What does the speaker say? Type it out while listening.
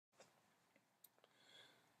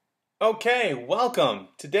Okay, welcome.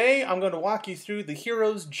 Today I'm going to walk you through the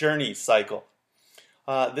hero's journey cycle.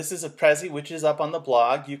 This is a Prezi which is up on the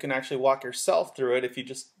blog. You can actually walk yourself through it if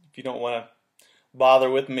you don't want to bother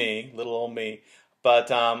with me, little old me.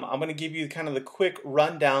 But I'm going to give you kind of the quick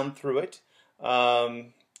rundown through it,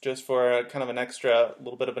 just for kind of a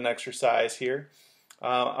little bit of an exercise here.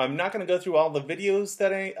 I'm not going to go through all the videos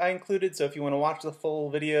that I included, so if you want to watch the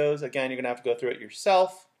full videos, again, you're going to have to go through it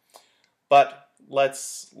yourself. But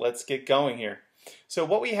let's get going here. So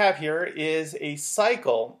what we have here is a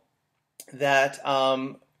cycle that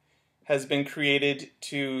has been created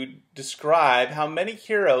to describe how many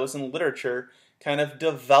heroes in literature kind of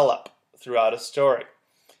develop throughout a story.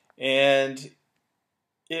 And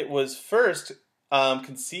it was first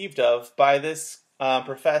conceived of by this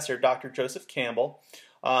professor, Dr. Joseph Campbell,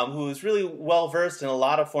 who is really well versed in a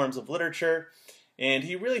lot of forms of literature. And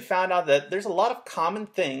he really found out that there's a lot of common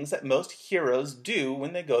things that most heroes do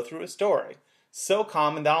when they go through a story. So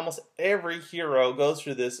common that almost every hero goes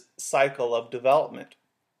through this cycle of development.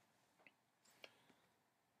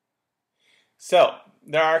 So,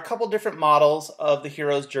 there are a couple different models of the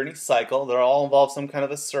hero's journey cycle. They all involve some kind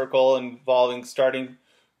of a circle involving starting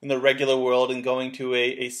in the regular world and going to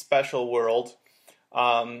a special world.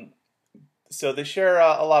 So they share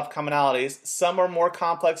a lot of commonalities. Some are more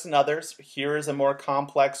complex than others. Here is a more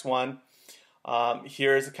complex one.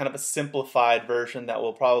 Here is a kind of a simplified version that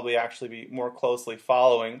we'll probably actually be more closely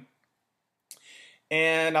following.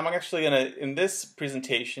 And I'm actually going to, in this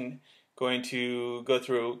presentation, going to go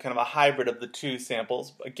through kind of a hybrid of the two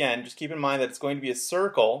samples. Again, just keep in mind that it's going to be a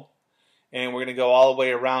circle, and we're going to go all the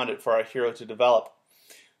way around it for our hero to develop.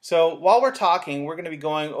 So while we're talking, we're going to be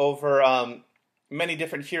going over many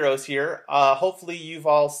different heroes here. Hopefully you've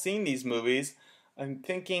all seen these movies. I'm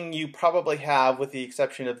thinking you probably have, with the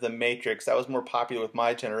exception of The Matrix. That was more popular with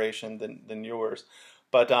my generation than yours.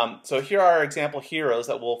 But so here are our example heroes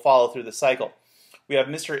that will follow through the cycle. We have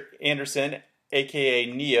Mr. Anderson, aka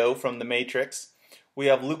Neo from The Matrix. We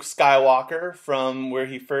have Luke Skywalker from where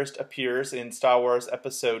he first appears in Star Wars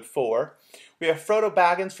Episode 4. We have Frodo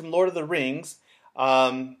Baggins from Lord of the Rings,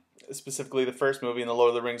 specifically the first movie in the Lord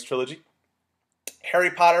of the Rings trilogy.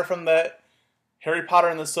 Harry Potter from the Harry Potter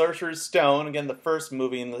and the Sorcerer's Stone, again the first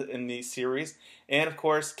movie in the series, and of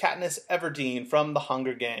course Katniss Everdeen from the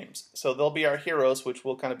Hunger Games. So they'll be our heroes, which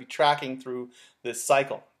we'll kind of be tracking through this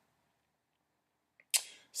cycle.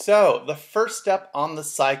 So the first step on the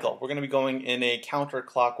cycle, we're going to be going in a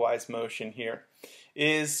counterclockwise motion here,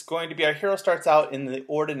 is going to be our hero starts out in the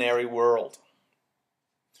ordinary world.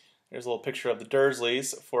 There's a little picture of the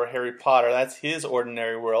Dursleys for Harry Potter. That's his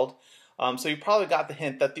ordinary world. So you probably got the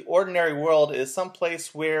hint that the ordinary world is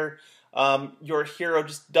someplace where your hero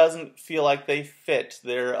just doesn't feel like they fit.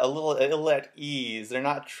 They're a little ill at ease. They're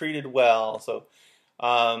not treated well. So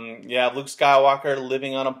you have Luke Skywalker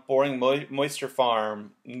living on a boring moisture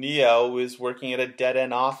farm. Neo is working at a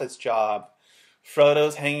dead-end office job.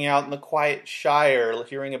 Frodo's hanging out in the quiet Shire,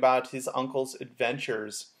 hearing about his uncle's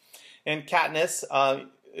adventures. And Katniss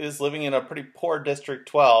is living in a pretty poor District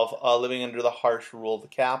 12, living under the harsh rule of the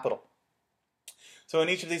capital. So in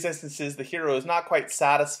each of these instances, the hero is not quite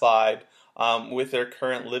satisfied with their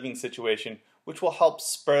current living situation, which will help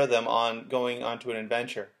spur them on going onto an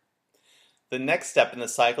adventure. The next step in the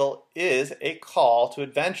cycle is a call to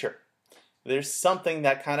adventure. There's something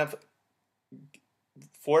that kind of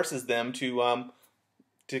forces them to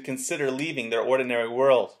consider leaving their ordinary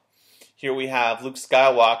world. Here we have Luke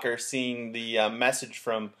Skywalker seeing the message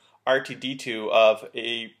from R2-D2 of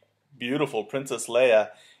a beautiful Princess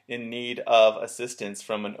Leia in need of assistance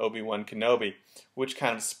from an Obi-Wan Kenobi, which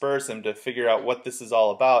kind of spurs him to figure out what this is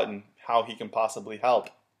all about and how he can possibly help.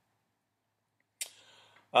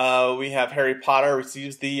 We have Harry Potter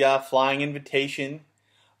receives the flying invitation.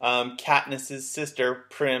 Katniss's sister,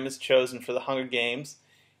 Prim, is chosen for the Hunger Games.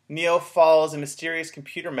 Neo follows a mysterious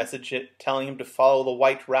computer message telling him to follow the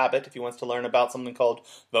White Rabbit if he wants to learn about something called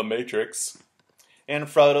the Matrix. And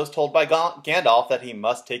Frodo's told by Gandalf that he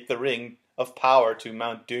must take the ring of power to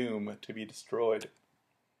Mount Doom to be destroyed.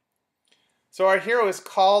 So our hero is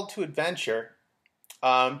called to adventure,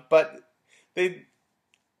 but they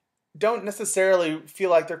don't necessarily feel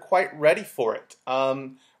like they're quite ready for it,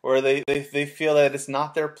 or they feel that it's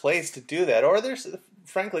not their place to do that, or they're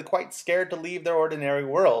frankly quite scared to leave their ordinary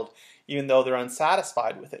world, even though they're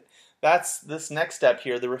unsatisfied with it. That's this next step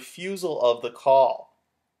here, the refusal of the call.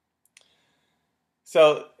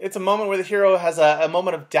 So it's a moment where the hero has a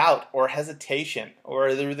moment of doubt or hesitation,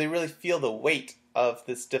 or they really feel the weight of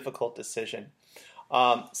this difficult decision.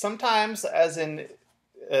 Sometimes, as in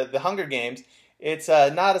the Hunger Games, it's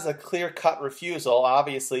not as a clear-cut refusal.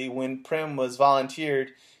 Obviously, when Prim was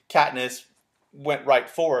volunteered Katniss went right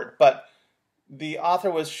forward. But the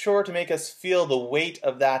author was sure to make us feel the weight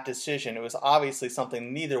of that decision. It was obviously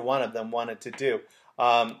something neither one of them wanted to do.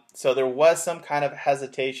 So there was some kind of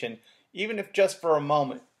hesitation, even if just for a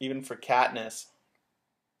moment, even for Katniss.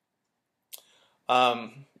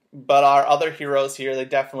 But our other heroes here, they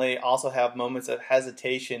definitely also have moments of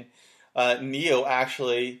hesitation. Neo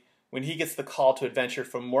actually, when he gets the call to adventure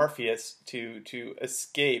from Morpheus to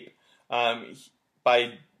escape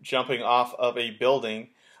by jumping off of a building,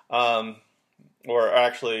 or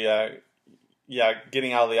actually,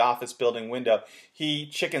 getting out of the office building window, he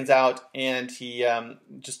chickens out and he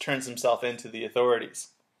just turns himself into the authorities.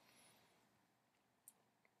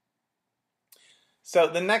 So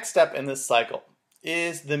the next step in this cycle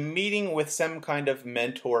is the meeting with some kind of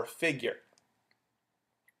mentor figure.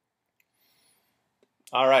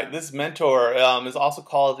 All right, this mentor is also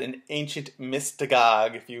called an ancient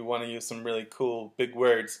mystagogue, if you want to use some really cool big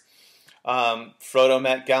words. Frodo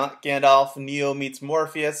met Gandalf, Neo meets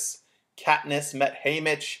Morpheus, Katniss met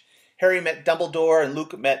Haymitch, Harry met Dumbledore, and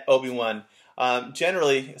Luke met Obi-Wan.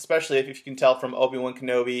 Generally, especially if you can tell from Obi-Wan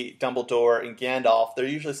Kenobi, Dumbledore, and Gandalf, they're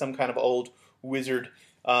usually some kind of old wizard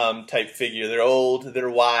type figure. They're old, they're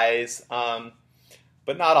wise,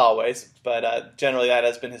 but not always. But generally, that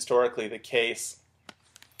has been historically the case.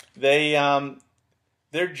 They,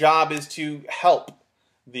 their job is to help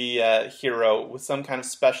the hero with some kind of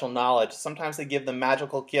special knowledge. Sometimes they give them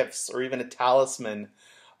magical gifts or even a talisman,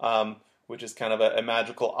 which is kind of a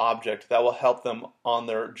magical object that will help them on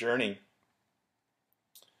their journey.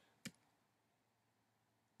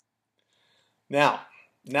 Now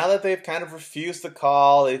that they've kind of refused the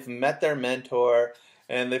call, they've met their mentor,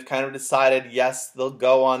 and they've kind of decided, yes, they'll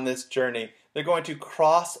go on this journey, they're going to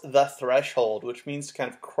cross the threshold, which means to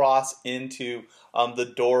kind of cross into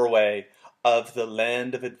the doorway of the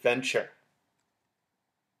land of adventure.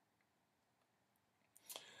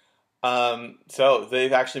 So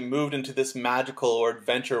they've actually moved into this magical or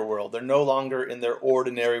adventure world. They're no longer in their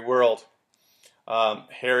ordinary world.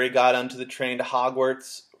 Harry got onto the train to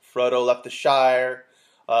Hogwarts. Frodo left the Shire.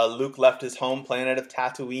 Luke left his home planet of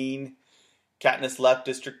Tatooine. Katniss left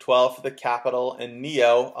District 12 for the capital. And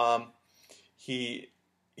Neo, he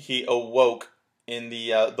awoke in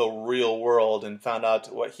the real world and found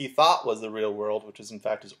out what he thought was the real world, which is in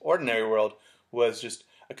fact his ordinary world, was just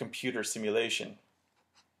a computer simulation.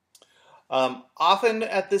 Often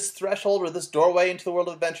at this threshold or this doorway into the world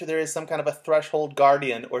of adventure, there is some kind of a threshold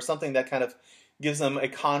guardian or something that kind of gives them a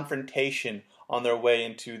confrontation on their way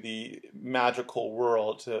into the magical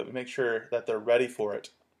world to make sure that they're ready for it.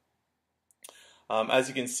 As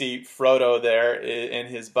you can see, Frodo there and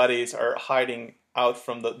his buddies are hiding out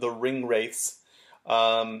from the ring wraiths.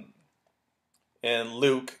 And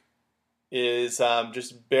Luke is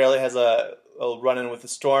just barely has a run-in with the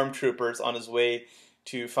stormtroopers on his way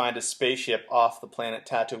to find a spaceship off the planet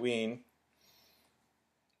Tatooine.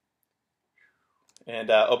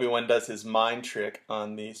 And Obi-Wan does his mind trick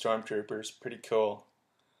on the stormtroopers. Pretty cool.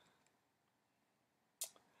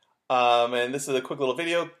 And this is a quick little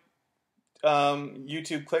video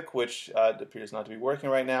YouTube clip, which appears not to be working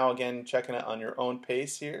right now. Again, checking it on your own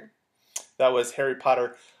pace here. That was Harry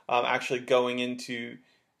Potter actually going into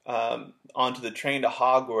onto the train to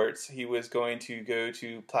Hogwarts. He was going to go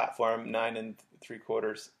to platform 9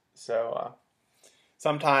 3/4. So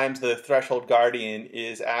sometimes the threshold guardian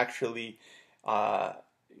is actually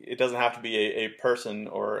it doesn't have to be a person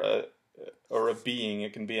or a being.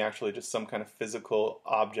 It can be actually just some kind of physical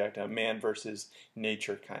object, a man versus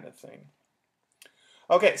nature kind of thing.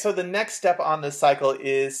 Okay, so the next step on this cycle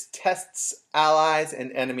is tests allies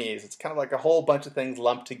and enemies. It's kind of like a whole bunch of things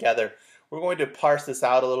lumped together. We're going to parse this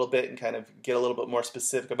out a little bit and kind of get a little bit more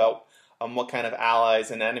specific about what kind of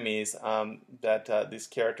allies and enemies that this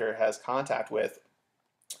character has contact with.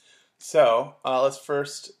 So let's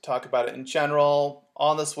first talk about it in general.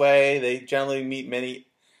 On this way, they generally meet many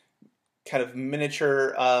kind of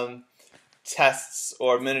miniature tests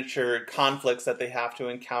or miniature conflicts that they have to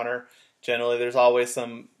encounter. Generally, there's always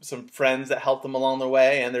some friends that help them along their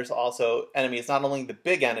way, and there's also enemies, not only the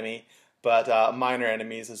big enemy, but minor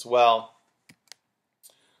enemies as well.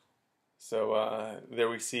 So there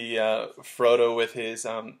we see Frodo with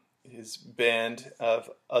his band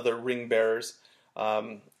of other ring bearers,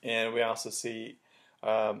 and we also see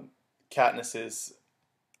Katniss's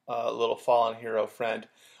little fallen hero friend.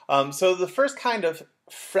 So the first kind of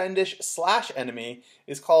friendish / enemy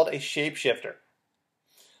is called a shapeshifter.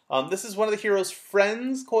 This is one of the hero's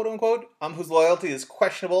friends, quote unquote, whose loyalty is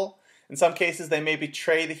questionable. In some cases, they may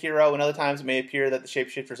betray the hero, and other times it may appear that the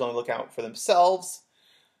shapeshifters only look out for themselves.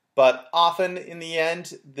 But often in the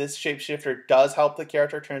end, this shapeshifter does help the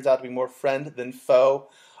character. Turns out to be more friend than foe.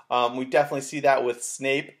 We definitely see that with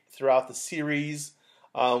Snape throughout the series.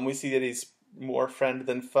 We see that he's more friend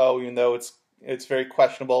than foe, even though it's very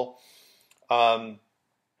questionable.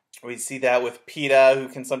 We see that with Peeta, who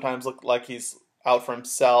can sometimes look like he's out for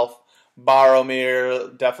himself.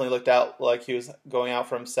 Boromir definitely looked out like he was going out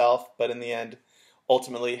for himself, but in the end,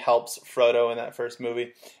 ultimately helps Frodo in that first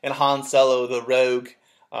movie. And Han Solo, the rogue,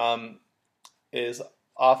 is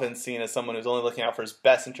often seen as someone who's only looking out for his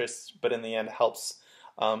best interests, but in the end helps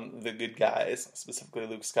the good guys, specifically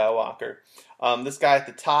Luke Skywalker. This guy at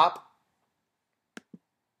the top,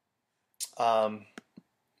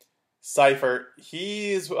 Cypher,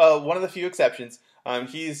 he's one of the few exceptions.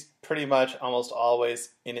 He's pretty much almost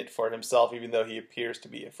always in it for himself, even though he appears to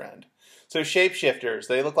be a friend. So shapeshifters,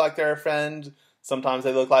 they look like they're a friend. Sometimes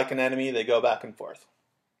they look like an enemy. They go back and forth.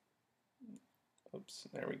 Oops,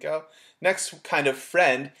 there we go. Next kind of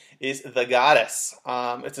friend is the goddess.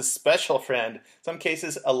 It's a special friend. In some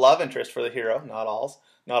cases, a love interest for the hero. Not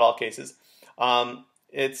all cases.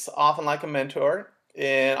 It's often like a mentor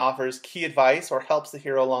and offers key advice or helps the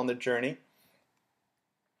hero along the journey.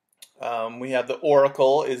 We have the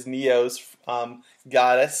Oracle is Neo's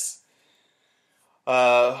goddess.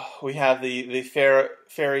 We have the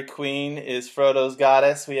Fairy Queen is Frodo's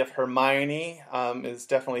goddess. We have Hermione is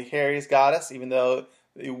definitely Harry's goddess, even though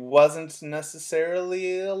it wasn't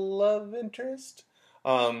necessarily a love interest.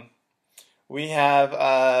 We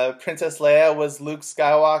have Princess Leia was Luke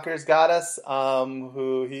Skywalker's goddess,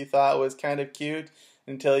 who he thought was kind of cute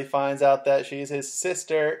until he finds out that she's his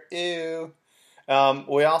sister. Ew.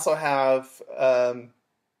 We also have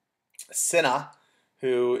Cinna,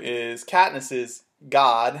 who is Katniss's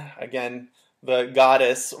god. Again, the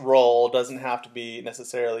goddess role doesn't have to be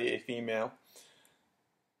necessarily a female.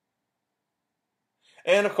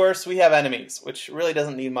 And of course, we have enemies, which really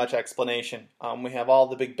doesn't need much explanation. We have all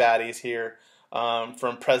the big baddies here,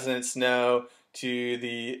 from President Snow to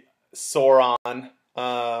the Sauron,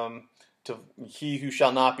 to He Who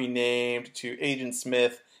Shall Not Be Named, to Agent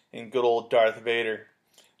Smith, and good old Darth Vader.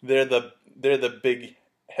 They're the big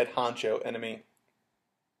head honcho enemy.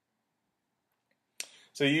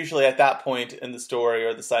 So usually at that point in the story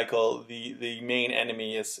or the cycle, the main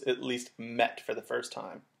enemy is at least met for the first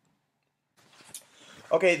time.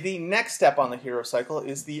 Okay, the next step on the hero cycle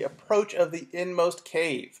is the approach of the inmost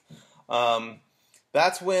cave.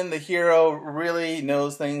 That's when the hero really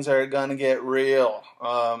knows things are gonna get real.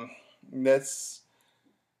 That's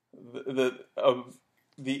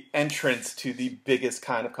the entrance to the biggest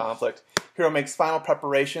kind of conflict. Hero makes final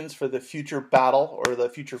preparations for the future battle or the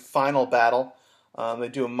future final battle. They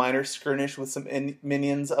do a minor skirmish with some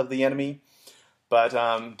minions of the enemy, but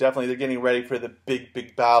definitely they're getting ready for the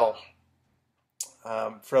big battle.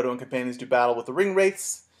 Frodo and companions do battle with the ring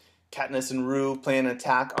wraiths. Katniss and Rue plan an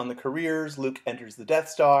attack on the careers. Luke enters the Death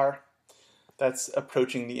Star. That's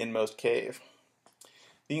approaching the inmost cave.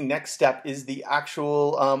 The next step is the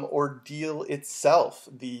actual ordeal itself,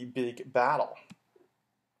 the big battle.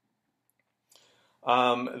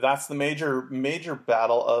 That's the major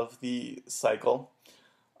battle of the cycle.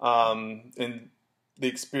 And they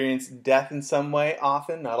experience death in some way,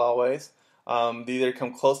 often, not always. They either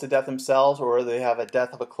come close to death themselves or they have a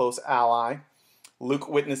death of a close ally. Luke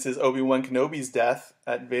witnesses Obi-Wan Kenobi's death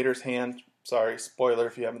at Vader's hand. Sorry, spoiler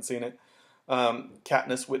if you haven't seen it.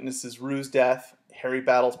 Katniss witnesses Rue's death. Harry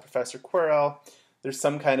battles Professor Quirrell. There's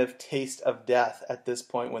some kind of taste of death at this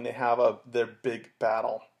point when they have their big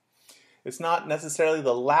battle. It's not necessarily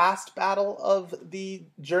the last battle of the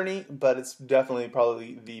journey, but it's definitely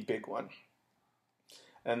probably the big one.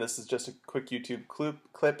 And this is just a quick YouTube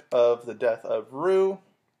clip of the death of Rue.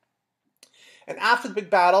 And after the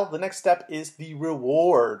big battle, the next step is the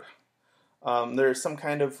reward. There's some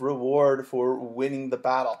kind of reward for winning the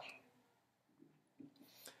battle.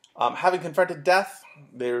 Having confronted death,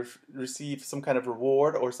 they receive some kind of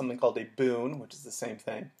reward or something called a boon, which is the same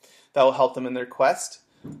thing. That will help them in their quest.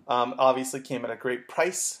 Obviously came at a great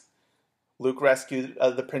price. Luke rescued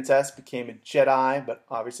the princess, became a Jedi, but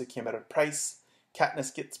obviously came at a price.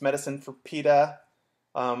 Katniss gets medicine for Peeta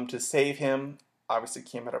to save him, obviously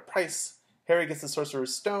came at a price. Harry gets the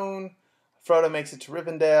Sorcerer's Stone. Frodo makes it to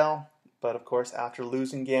Rivendell, but of course after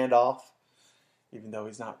losing Gandalf, even though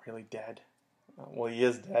he's not really dead. Well, he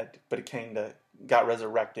is dead, but he kind of got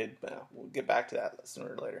resurrected. But we'll get back to that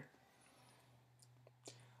sooner or later.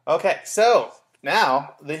 Okay, so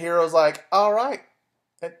now the hero's like, all right,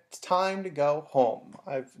 it's time to go home.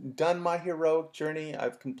 I've done my heroic journey.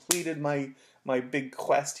 I've completed my big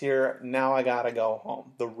quest here. Now I gotta go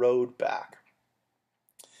home. The road back.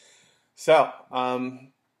 So,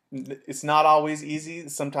 It's not always easy.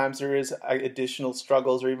 Sometimes there is additional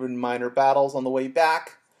struggles or even minor battles on the way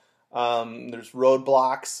back. There's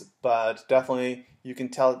roadblocks, but definitely you can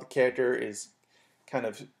tell that the character is kind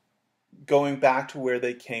of going back to where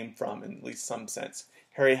they came from in at least some sense.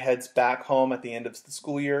 Harry heads back home at the end of the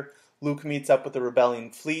school year. Luke meets up with the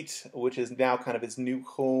rebellion fleet, which is now kind of his new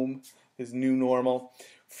home, his new normal.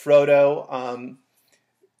 Frodo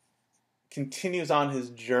continues on his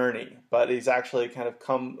journey, but he's actually kind of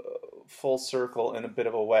come full circle in a bit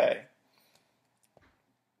of a way.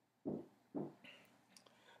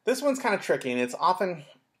 This one's kind of tricky, and it's often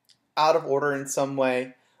out of order in some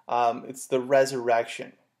way. It's the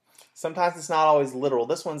resurrection. Sometimes it's not always literal.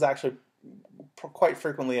 This one's actually quite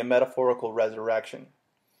frequently a metaphorical resurrection.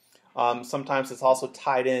 Sometimes it's also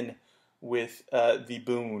tied in with the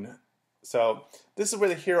boon. So this is where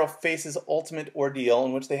the hero faces ultimate ordeal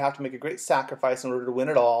in which they have to make a great sacrifice in order to win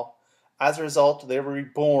it all. As a result, they're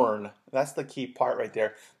reborn. That's the key part right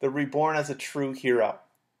there. They're reborn as a true hero,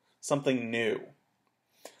 something new.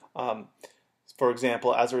 For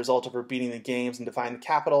example, as a result of her beating the games and defying the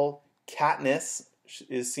Capitol, Katniss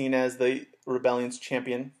is seen as the rebellion's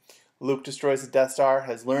champion. Luke destroys the Death Star,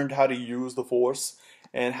 has learned how to use the Force,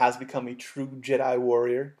 and has become a true Jedi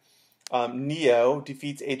warrior. Neo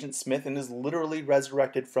defeats Agent Smith and is literally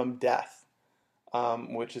resurrected from death,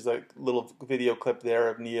 which is a little video clip there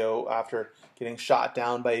of Neo after getting shot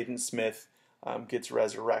down by Agent Smith, gets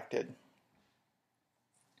resurrected.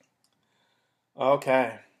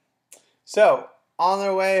 Okay, so on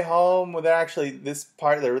their way home, they're actually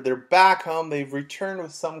they're back home. They've returned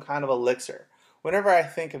with some kind of elixir. Whenever I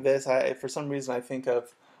think of this, for some reason I think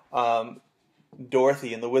of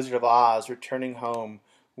Dorothy and the Wizard of Oz returning home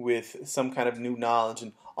with some kind of new knowledge,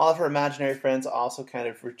 and all of her imaginary friends also kind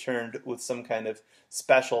of returned with some kind of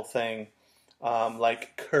special thing,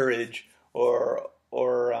 like courage or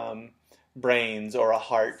brains or a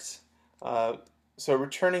heart. So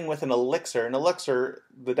returning with an elixir. An elixir,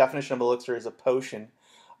 the definition of elixir is a potion.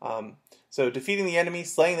 So defeating the enemy,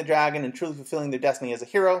 slaying the dragon, and truly fulfilling their destiny as a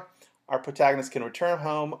hero, our protagonist can return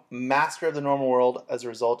home, master of the normal world as a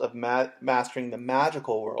result of mastering the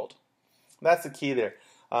magical world. That's the key there.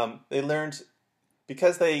 They learned,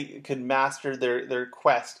 because they could master their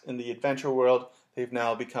quest in the adventure world, they've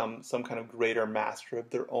now become some kind of greater master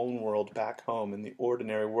of their own world back home in the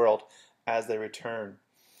ordinary world as they return.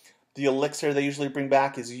 The elixir they usually bring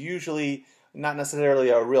back is usually not necessarily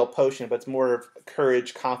a real potion, but it's more of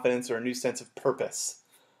courage, confidence, or a new sense of purpose,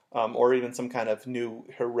 or even some kind of new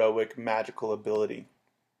heroic magical ability.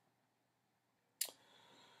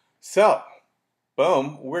 So,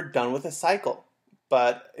 boom, we're done with the cycle.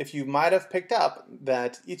 But if you might have picked up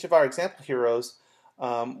that each of our example heroes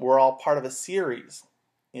were all part of a series.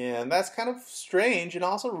 And that's kind of strange and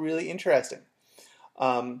also really interesting.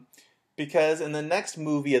 Because in the next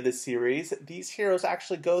movie of the series, these heroes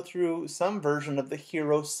actually go through some version of the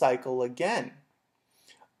hero cycle again.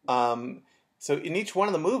 So in each one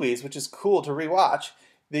of the movies, which is cool to rewatch,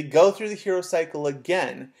 they go through the hero cycle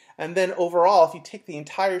again. And then overall, if you take the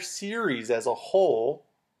entire series as a whole,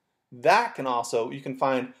 that can also, you can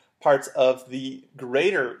find parts of the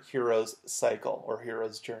greater hero's cycle or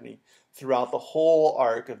hero's journey throughout the whole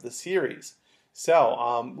arc of the series.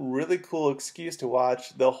 So, really cool excuse to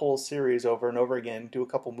watch the whole series over and over again, do a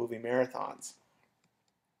couple movie marathons.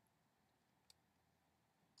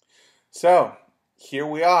 So, here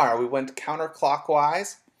we are. We went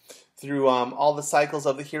counterclockwise through all the cycles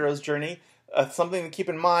of the hero's journey. Something to keep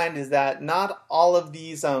in mind is that not all of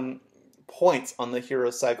these points on the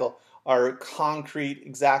hero cycle are concrete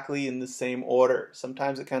exactly in the same order.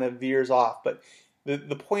 Sometimes it kind of veers off, but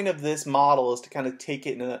the point of this model is to kind of take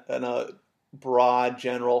it in a broad,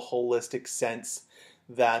 general, holistic sense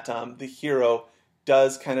that the hero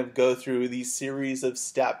does kind of go through these series of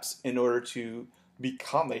steps in order to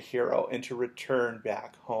become a hero and to return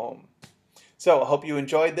back home. So I hope you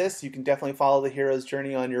enjoyed this. You can definitely follow the hero's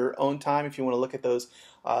journey on your own time if you want to look at those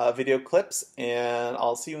video clips, and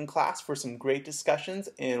I'll see you in class for some great discussions,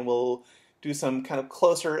 and we'll do some kind of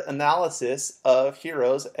closer analysis of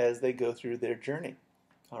heroes as they go through their journey.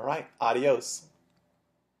 All right, adios.